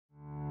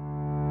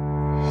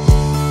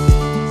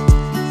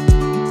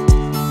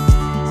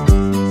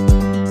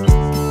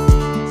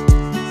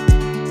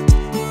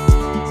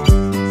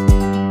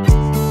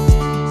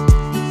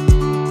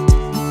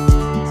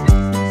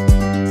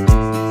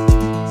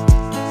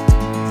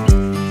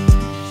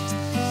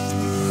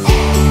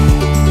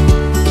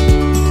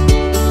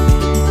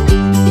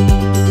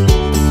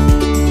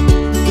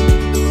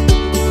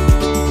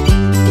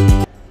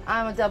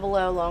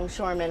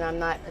longshoreman, I'm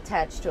not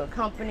attached to a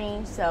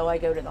company, so I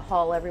go to the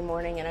hall every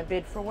morning and I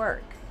bid for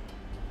work.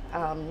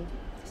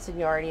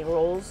 Seniority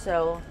rules,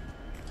 so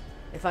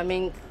if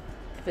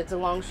it's a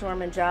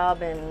longshoreman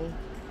job and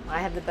I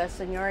have the best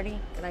seniority,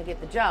 then I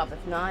get the job.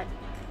 If not,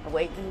 I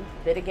wait and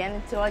bid again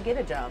until I get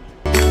a job.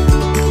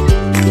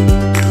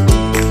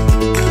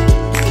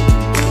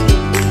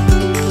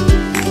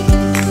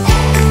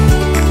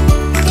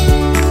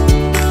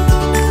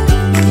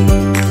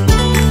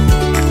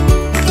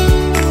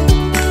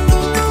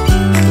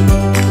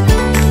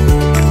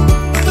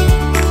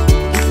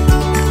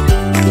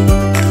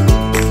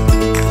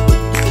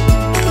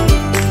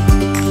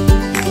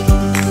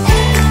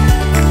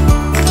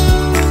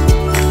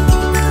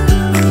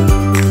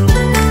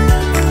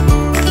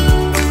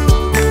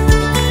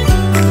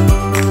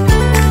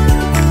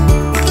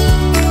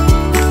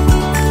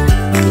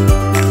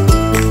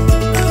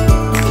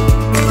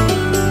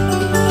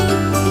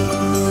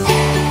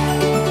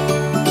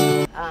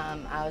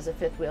 I was a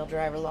fifth wheel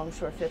driver,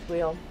 longshore fifth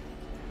wheel.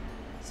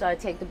 So I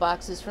take the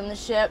boxes from the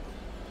ship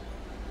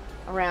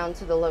around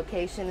to the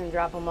location and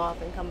drop them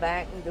off and come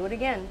back and do it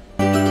again.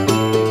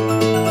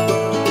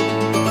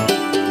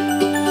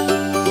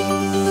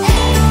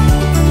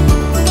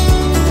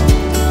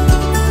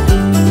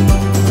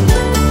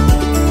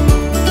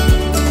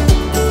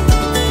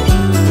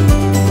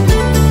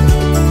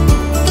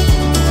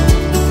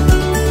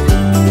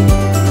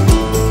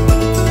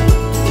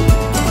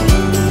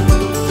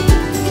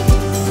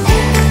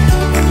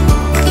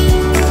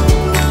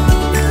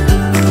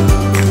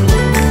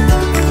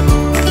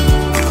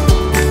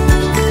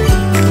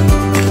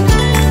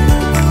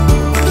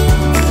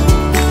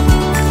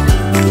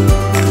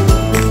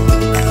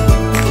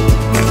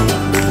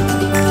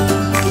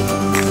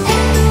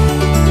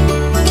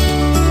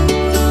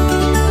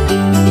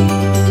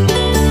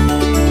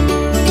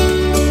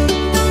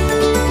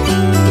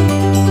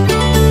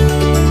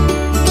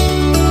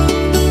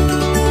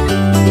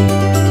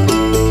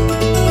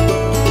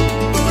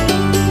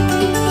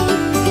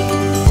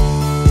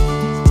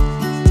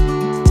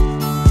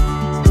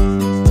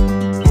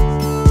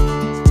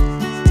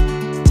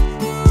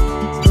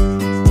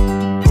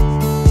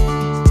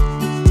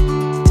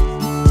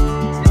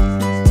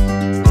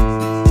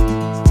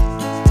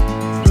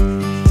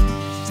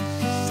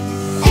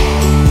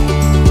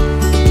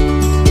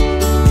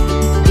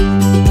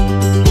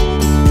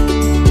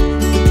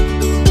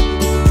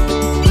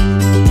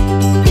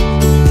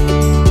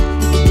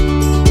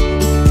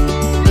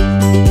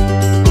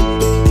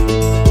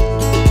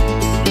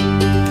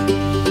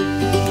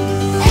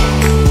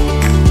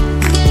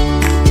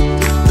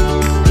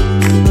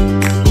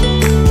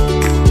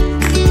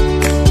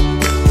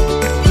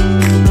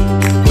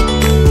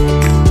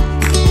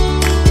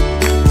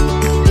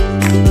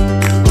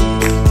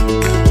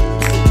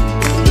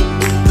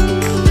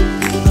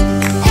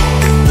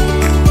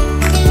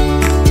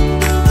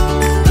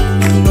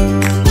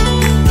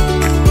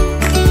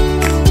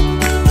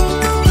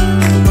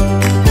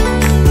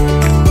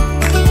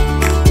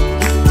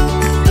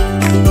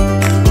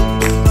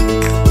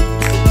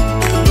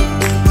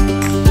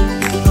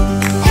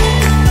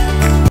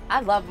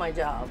 I love my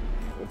job.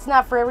 It's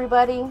not for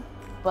everybody,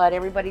 but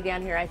everybody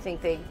down here, I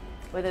think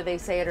whether they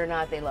say it or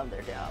not, they love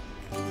their job.